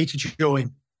to get me to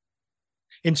join.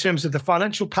 In terms of the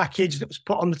financial package that was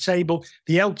put on the table,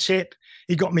 the LTIP,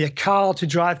 he got me a car to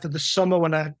drive for the summer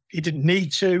when he didn't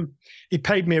need to. He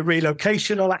paid me a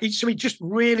relocation, all that. So he just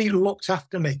really looked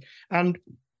after me and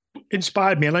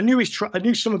inspired me. And I knew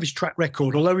some of his track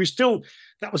record, although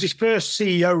that was his first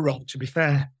CEO role, to be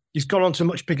fair. He's gone on to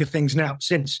much bigger things now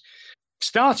since.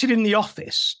 Started in the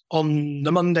office on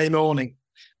the Monday morning,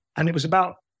 and it was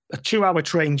about a 2-hour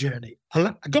train journey.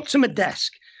 I got to my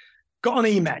desk, got an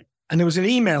email, and there was an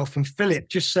email from Philip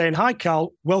just saying, "Hi,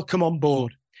 Karl, welcome on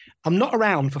board. I'm not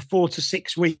around for 4 to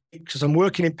 6 weeks because I'm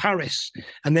working in Paris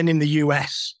and then in the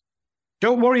US.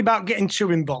 Don't worry about getting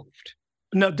too involved."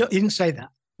 No, he didn't say that.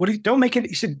 Don't make it.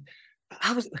 He said,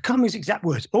 I can't remember his exact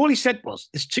words. All he said was,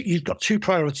 you've got 2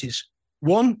 priorities.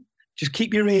 1, just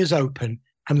keep your ears open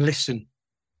and listen.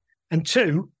 And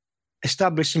 2,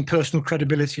 establish some personal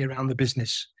credibility around the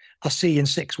business. I'll see you in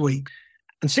 6 weeks.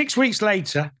 And 6 weeks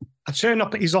later, I turned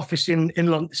up at his office in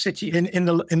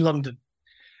London.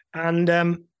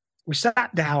 And we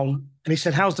sat down and he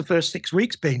said, "How's the first 6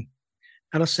 weeks been?"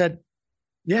 And I said,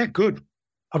 "Yeah, good.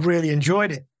 I've really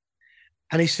enjoyed it."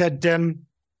 And he said, "I'm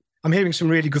hearing some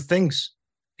really good things."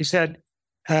 He said,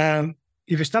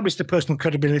 "You've established a personal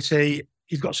credibility.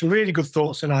 You've got some really good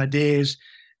thoughts and ideas.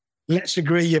 Let's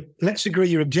agree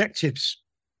your objectives."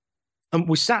 And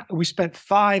we spent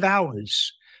 5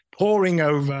 hours poring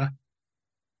over.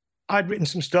 I'd written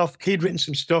some stuff. He'd written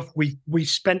some stuff. We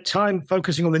spent time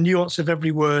focusing on the nuance of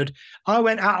every word. I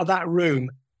went out of that room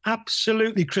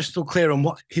absolutely crystal clear on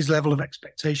what his level of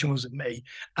expectation was of me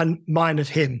and mine of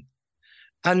him.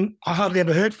 And I hardly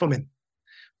ever heard from him.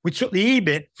 We took the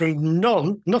EBIT from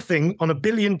nothing on $1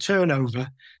 billion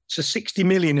turnover to 60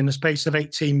 million in the space of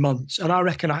 18 months. And I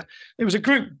reckon it was a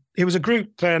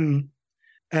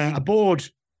board.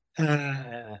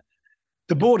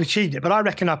 The board achieved it, but I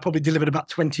reckon I probably delivered about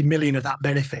 20 million of that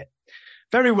benefit.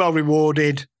 Very well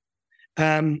rewarded.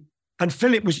 And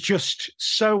Philip was just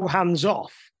so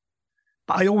hands-off,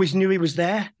 but I always knew he was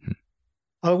there.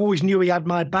 I always knew he had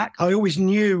my back. I always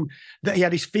knew that he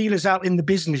had his feelers out in the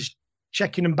business,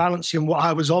 checking and balancing what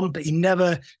I was on, but he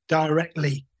never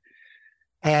directly.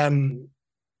 We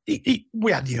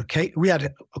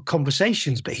had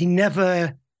conversations, but he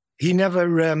never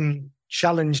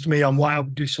challenged me on why I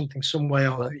would do something some way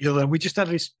or the other. We just had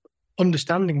this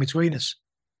understanding between us.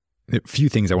 A few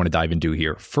things I want to dive into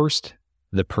here. First,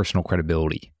 the personal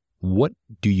credibility. What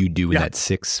do you do in that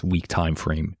 6-week time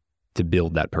frame to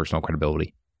build that personal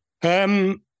credibility?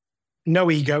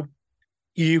 No ego.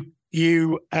 You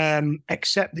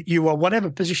accept that you are whatever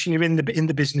position you're in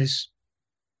the business.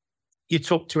 You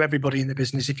talk to everybody in the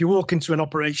business. If you walk into an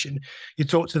operation, you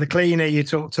talk to the cleaner, you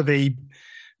talk to the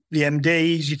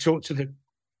MDs, you talk to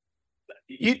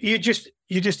you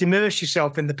just immerse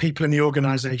yourself in the people in the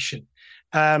organization.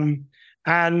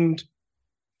 And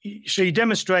so you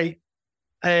demonstrate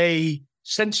a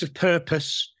sense of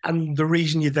purpose and the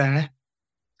reason you're there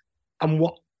and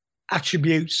what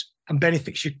attributes and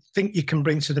benefits you think you can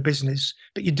bring to the business.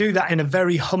 But you do that in a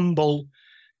very humble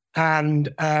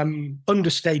and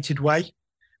understated way.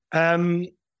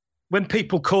 When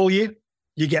people call you,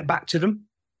 you get back to them.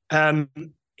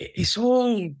 It's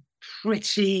all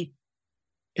pretty,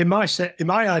 in my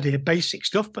idea, basic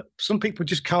stuff, but some people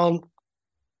just can't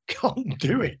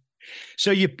do it.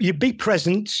 So you be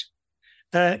present,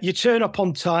 you turn up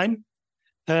on time,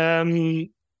 you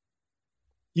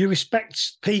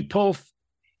respect people.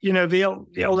 You know, the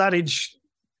old adage,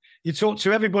 you talk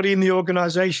to everybody in the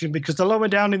organization, because the lower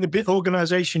down in the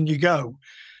organization you go,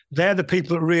 they're the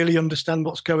people that really understand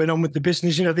what's going on with the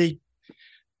business. You know, the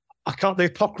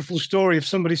apocryphal story of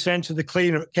somebody saying to the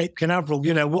cleaner at Cape Canaveral,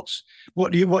 you know,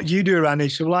 what do you do around here?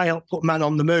 So, well, I help put man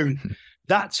on the moon.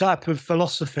 That type of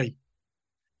philosophy.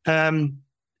 And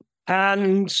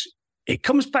it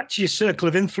comes back to your circle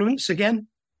of influence again.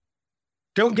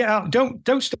 Don't get out.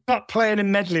 Don't start playing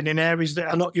and meddling in areas that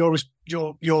are not your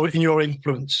in your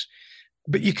influence.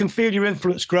 But you can feel your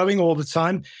influence growing all the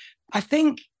time. I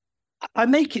think I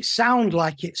make it sound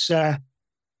like it's there's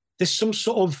some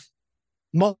sort of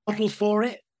model for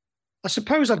it. I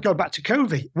suppose I'd go back to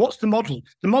Covey. What's the model?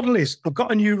 The model is I've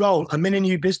got a new role. I'm in a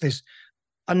new business.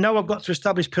 I know I've got to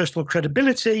establish personal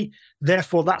credibility.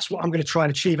 Therefore, that's what I'm going to try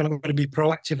and achieve, and I'm going to be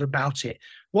proactive about it.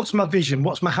 What's my vision?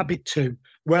 What's my habit two?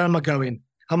 Where am I going?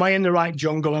 Am I in the right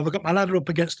jungle? Have I got my ladder up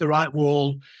against the right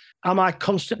wall? Am I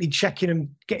constantly checking and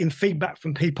getting feedback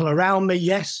from people around me?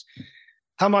 Yes.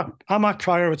 Am I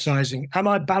prioritizing? Am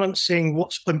I balancing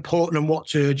what's important and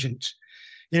what's urgent?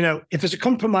 You know, if there's a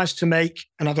compromise to make,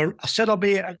 and I said I'll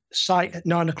be at site at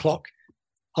 9 o'clock,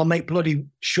 I'll make bloody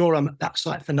sure I'm at that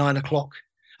site for 9 o'clock.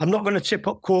 I'm not going to tip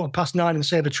up 9:15 and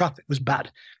say the traffic was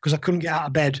bad because I couldn't get out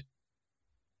of bed.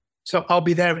 So I'll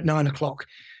be there at 9 o'clock.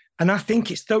 And I think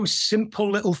it's those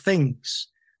simple little things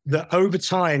that over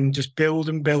time just build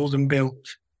and build and build.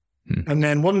 And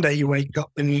then one day you wake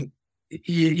up and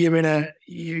you're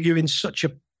in such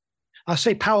a, I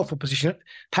say powerful position.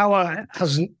 Power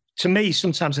has, to me,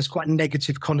 sometimes has quite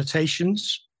negative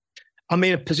connotations. I'm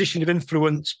in a position of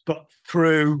influence, but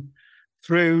through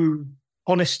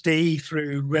honesty,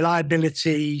 through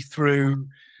reliability, through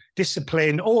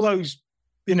discipline, all those,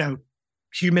 you know,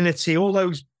 humility, all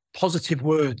those positive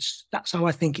words. That's how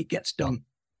I think it gets done.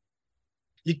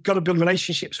 You've got to build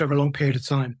relationships over a long period of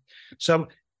time. So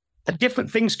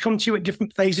different things come to you at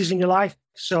different phases in your life.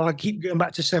 So I keep going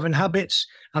back to 7 Habits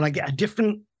and I get a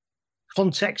different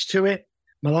context to it.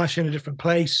 My life's in a different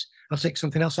place. I'll take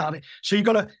something else out of it. So you've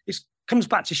got to, it comes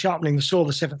back to sharpening the saw,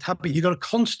 the 7th habit. You've got to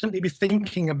constantly be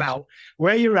thinking about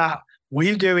where you're at, what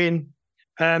you're doing.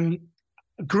 A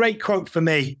great quote for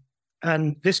me,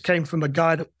 and this came from the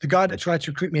guy that tried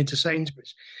to recruit me into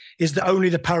Sainsbury's, is that only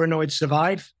the paranoid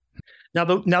survive. Now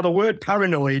the word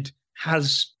paranoid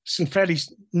has some fairly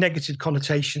negative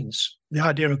connotations, the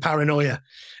idea of paranoia.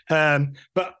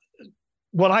 But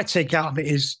what I take out of it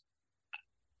is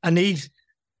I need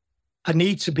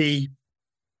to be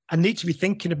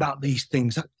thinking about these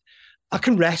things. I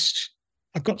can rest.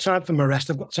 I've got time for my rest.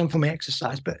 I've got time for my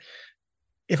exercise. But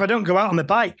if I don't go out on my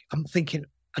bike, I'm thinking,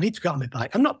 I need to go out on my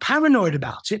bike. I'm not paranoid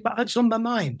about it, but it's on my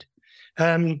mind.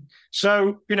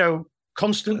 So, you know,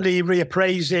 constantly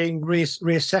reappraising,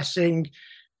 reassessing,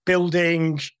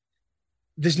 building.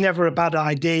 There's never a bad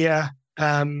idea.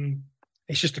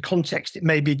 It's just the context it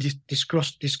may be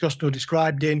discussed or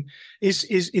described in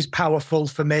is powerful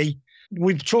for me.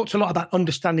 We've talked a lot about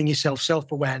understanding yourself,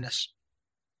 self-awareness.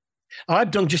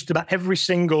 I've done just about every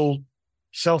single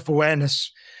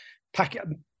self-awareness packet,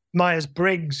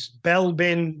 Myers-Briggs,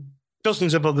 Belbin,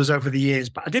 dozens of others over the years.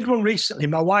 But I did one recently.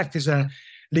 My wife is a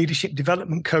leadership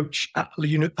development coach at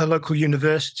a local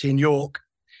university in York.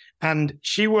 And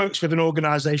she works with an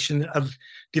organization of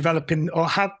developing or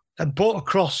have brought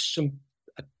across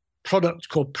a product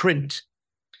called Print.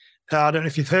 I don't know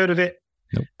if you've heard of it.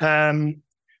 Nope.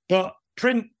 But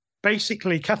Print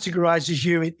basically categorizes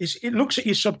you. It looks at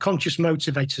your subconscious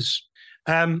motivators.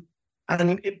 And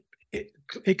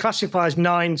it classifies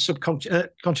 9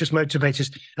 subconscious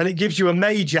motivators, and it gives you a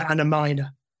major and a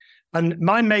minor. And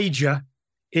my major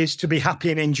is to be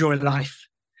happy and enjoy life.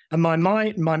 And my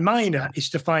minor is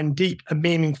to find deep and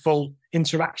meaningful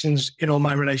interactions in all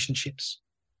my relationships,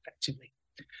 effectively.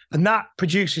 And that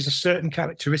produces a certain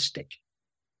characteristic.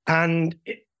 And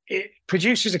it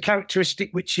produces a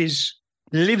characteristic which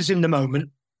lives in the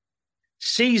moment,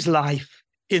 sees life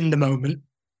in the moment,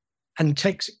 and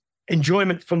takes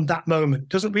enjoyment from that moment.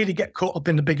 Doesn't really get caught up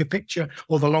in the bigger picture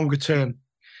or the longer term.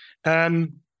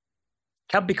 Can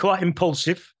be quite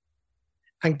impulsive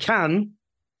and can,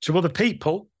 to other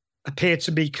people, appear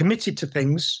to be committed to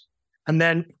things. And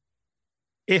then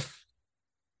if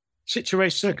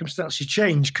circumstances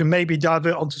change, can maybe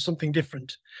divert onto something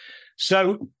different.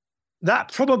 So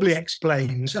that probably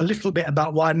explains a little bit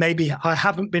about why maybe I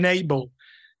haven't been able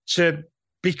to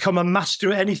become a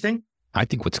master at anything. I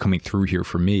think what's coming through here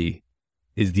for me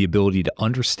is the ability to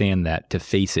understand that, to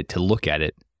face it, to look at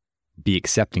it, be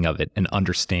accepting of it, and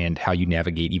understand how you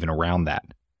navigate even around that.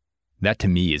 That to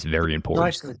me is very important.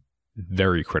 Nicely.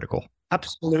 Very critical.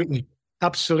 Absolutely.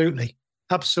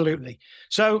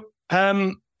 So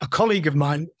a colleague of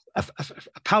mine, a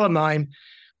pal of mine,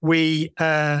 we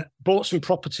bought some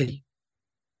property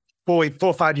 4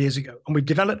 or 5 years ago, and we've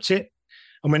developed it,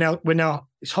 and we're now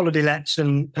it's holiday lets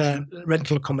and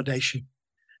rental accommodation.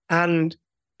 And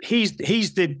he's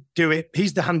the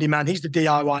handyman, he's the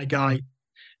DIY guy,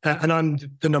 and I'm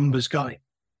the numbers guy.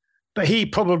 But he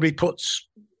probably puts,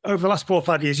 over the last 4 or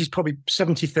 5 years, he's probably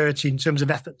 70-30 in terms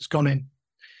of effort that's gone in.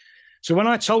 So when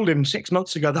I told him 6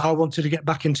 months ago that I wanted to get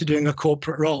back into doing a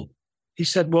corporate role, he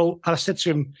said, well, I said to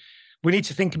him, we need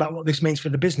to think about what this means for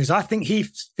the business. I think he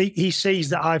sees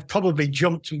that I've probably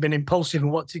jumped and been impulsive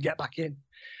and want to get back in.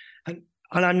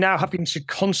 And I'm now having to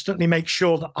constantly make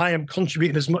sure that I am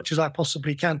contributing as much as I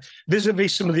possibly can,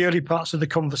 vis-a-vis some of the early parts of the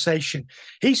conversation.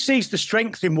 He sees the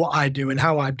strength in what I do and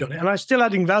how I've done it, and I'm still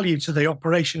adding value to the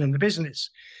operation and the business.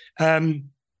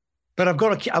 But I've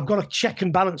got to check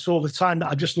and balance all the time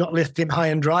that I've just not left him high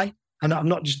and dry, and I'm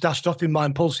not just dashed off in my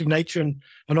impulsive nature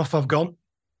and off I've gone.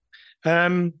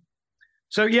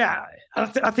 So yeah,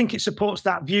 I think it supports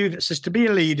that view that says to be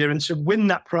a leader and to win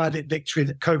that private victory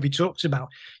that Covey talks about,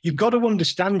 you've got to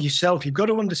understand yourself. You've got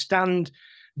to understand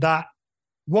that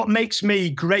what makes me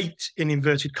great, in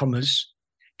inverted commas,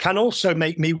 can also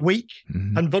make me weak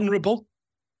and vulnerable.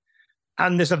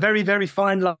 And there's a very, very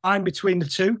fine line between the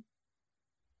two.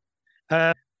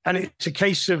 And it's a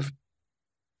case of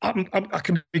I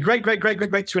can be great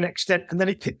to an extent, and then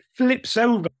it flips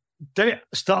over. Then it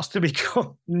starts to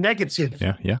become negative.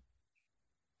 Yeah.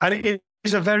 And it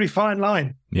is a very fine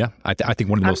line. Yeah. I think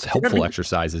one of the most helpful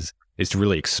exercises is to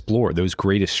really explore those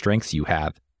greatest strengths you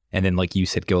have. And then, like you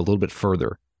said, go a little bit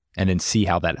further and then see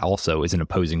how that also is an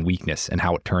opposing weakness and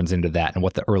how it turns into that and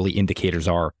what the early indicators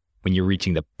are when you're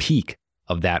reaching the peak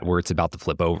of that where it's about to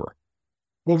flip over.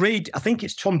 Well, read, I think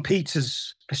it's Tom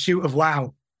Peters' Pursuit of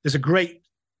Wow. There's a great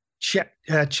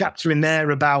chapter in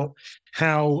there about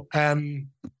how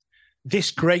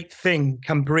this great thing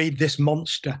can breed this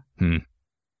monster.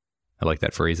 I like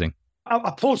that phrasing.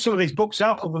 I pulled some of these books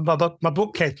out of my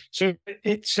bookcase. So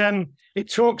it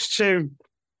talks to, let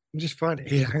me just find it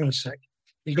here. Hang on a sec.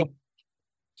 You've got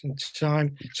some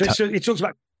time. So it talks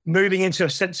about moving into a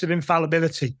sense of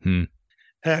infallibility.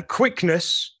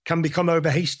 Quickness can become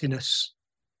over hastiness.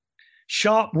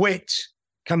 Sharp wit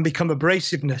can become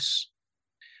abrasiveness.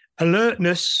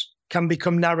 Alertness can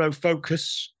become narrow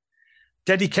focus.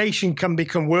 Dedication can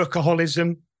become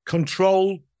workaholism.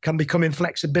 Control can become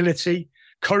inflexibility.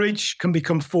 Courage can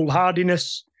become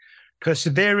foolhardiness.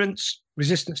 Perseverance,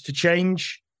 resistance to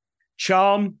change.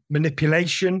 Charm,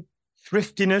 manipulation.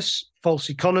 Thriftiness, false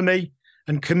economy.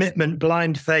 And commitment,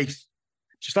 blind faith.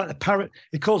 Just like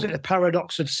he calls it the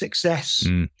paradox of success.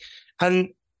 And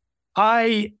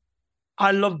I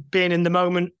love being in the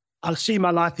moment. I see my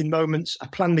life in moments. I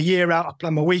plan the year out. I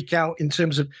plan my week out in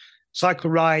terms of cycle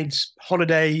rides,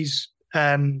 holidays,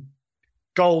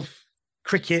 golf,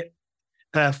 cricket,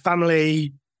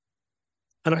 family.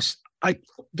 And I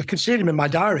can see them in my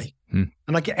diary. And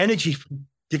I get energy from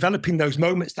developing those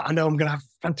moments that I know I'm going to have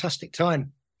a fantastic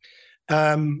time.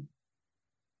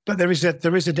 But there is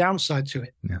a downside to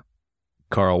it. Yeah.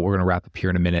 Karl, we're going to wrap up here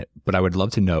in a minute, but I would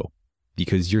love to know,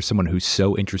 because you're someone who's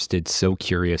so interested, so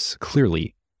curious,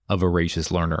 clearly a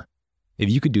voracious learner. If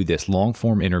you could do this long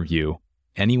form interview,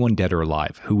 anyone dead or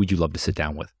alive, who would you love to sit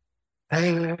down with?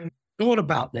 Thought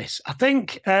about this. I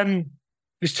think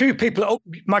there's two people.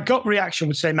 My gut reaction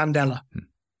would say Mandela.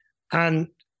 And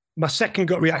my second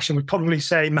gut reaction would probably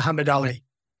say Muhammad Ali.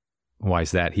 Why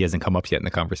is that? He hasn't come up yet in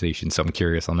the conversation, so I'm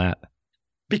curious on that.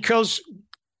 Because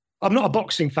I'm not a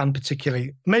boxing fan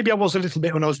particularly. Maybe I was a little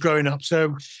bit when I was growing up.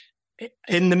 So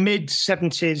in the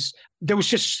mid-70s, there was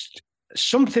just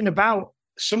something about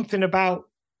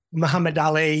Muhammad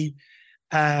Ali,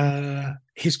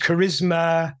 his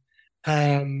charisma,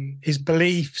 his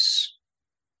beliefs,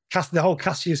 the whole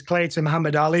Cassius Clay to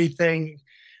Muhammad Ali thing,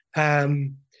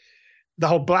 the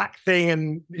whole black thing,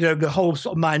 and the whole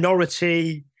sort of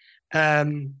minority.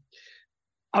 I'm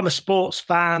a sports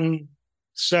fan,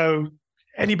 so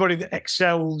anybody that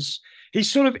excels.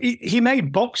 He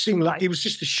made boxing like he was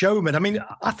just a showman. I mean,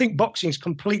 I think boxing's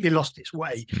completely lost its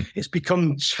way. It's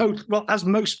become as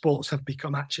most sports have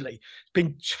become, actually. It's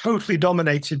been totally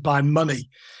dominated by money.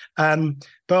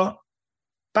 But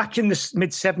back in the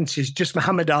mid-70s, just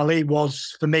Muhammad Ali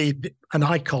was, for me, an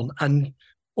icon and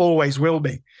always will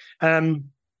be.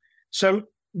 So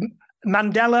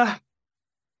Mandela,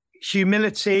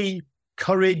 humility,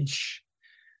 courage,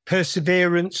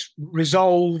 perseverance,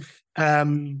 resolve,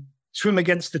 swim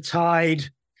against the tide.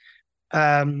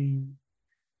 I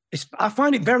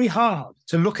find it very hard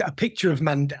to look at a picture of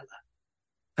Mandela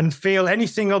and feel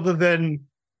anything other than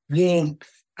warmth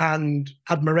and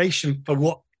admiration for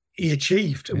what he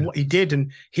achieved and what he did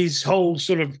and his whole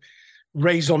sort of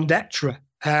raison d'etre.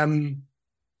 And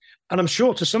I'm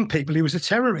sure to some people he was a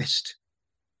terrorist.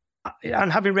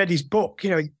 And having read his book,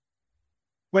 he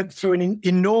went through an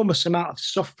enormous amount of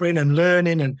suffering and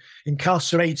learning and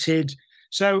incarcerated.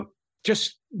 So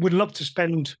just would love to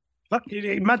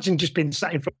imagine just being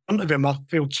sat in front of him. I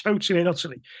feel totally and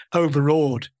utterly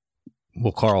overawed.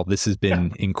 Well, Karl, this has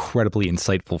been incredibly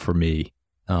insightful for me.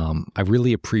 I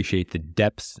really appreciate the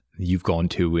depths you've gone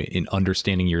to in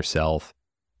understanding yourself,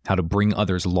 how to bring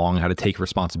others along, how to take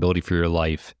responsibility for your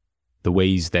life, the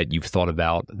ways that you've thought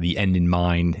about the end in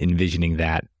mind, envisioning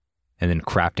that, and then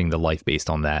crafting the life based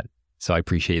on that. So I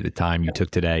appreciate the time you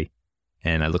took today,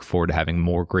 and I look forward to having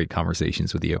more great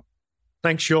conversations with you.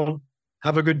 Thanks, Sean.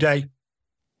 Have a good day.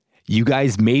 You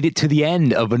guys made it to the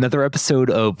end of another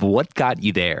episode of What Got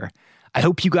You There. I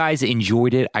hope you guys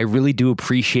enjoyed it. I really do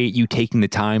appreciate you taking the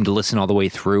time to listen all the way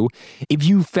through. If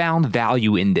you found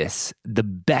value in this, the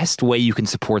best way you can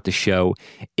support the show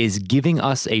is giving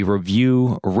us a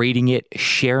review, rating it,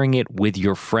 sharing it with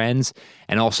your friends,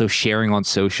 and also sharing on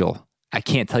social. I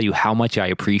can't tell you how much I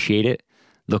appreciate it.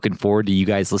 Looking forward to you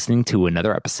guys listening to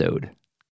another episode.